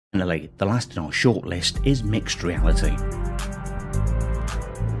Finally, the last in our shortlist is mixed reality.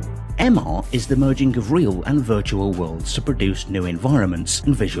 MR is the merging of real and virtual worlds to produce new environments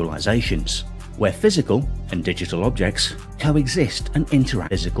and visualizations, where physical and digital objects coexist and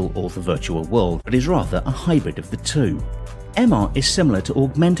interact with the physical or the virtual world, but is rather a hybrid of the two. MR is similar to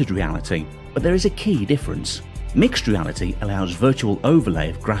augmented reality, but there is a key difference. Mixed reality allows virtual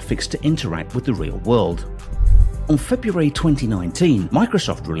overlay of graphics to interact with the real world. On February 2019,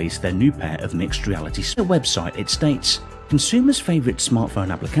 Microsoft released their new pair of mixed reality. On their website it states, consumers' favourite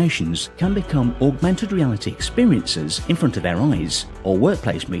smartphone applications can become augmented reality experiences in front of their eyes, or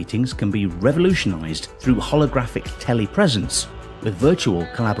workplace meetings can be revolutionised through holographic telepresence with virtual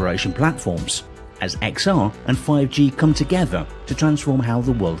collaboration platforms, as XR and 5G come together to transform how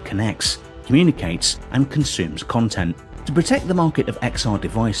the world connects, communicates and consumes content. To protect the market of XR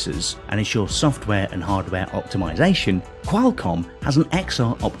devices and ensure software and hardware optimization, Qualcomm has an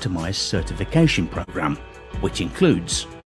XR optimized certification program, which includes